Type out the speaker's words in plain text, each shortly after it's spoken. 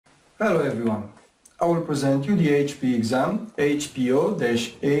Hello everyone. I will present you the HP exam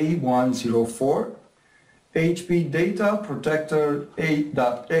HP0-A104 HP Data Protector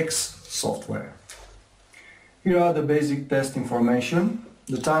 8.x software. Here are the basic test information.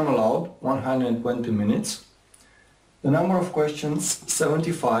 The time allowed 120 minutes. The number of questions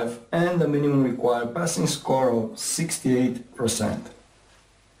 75 and the minimum required passing score of 68%.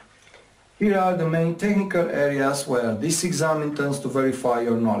 Here are the main technical areas where this exam intends to verify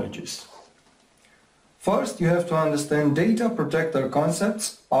your knowledges. First, you have to understand data protector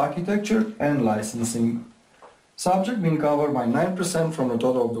concepts, architecture and licensing. Subject being covered by 9% from the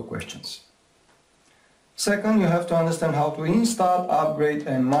total of the questions. Second, you have to understand how to install, upgrade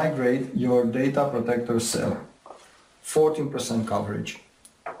and migrate your data protector cell. 14% coverage.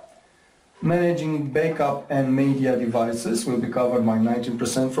 Managing backup and media devices will be covered by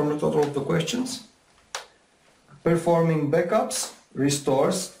 19% from the total of the questions. Performing backups,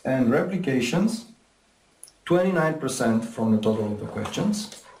 restores and replications, 29% from the total of the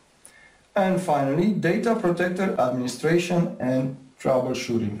questions. And finally, data protector administration and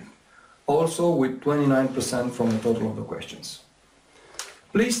troubleshooting, also with 29% from the total of the questions.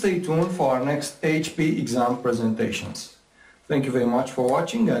 Please stay tuned for our next HP exam presentations. Thank you very much for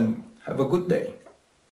watching and have a good day.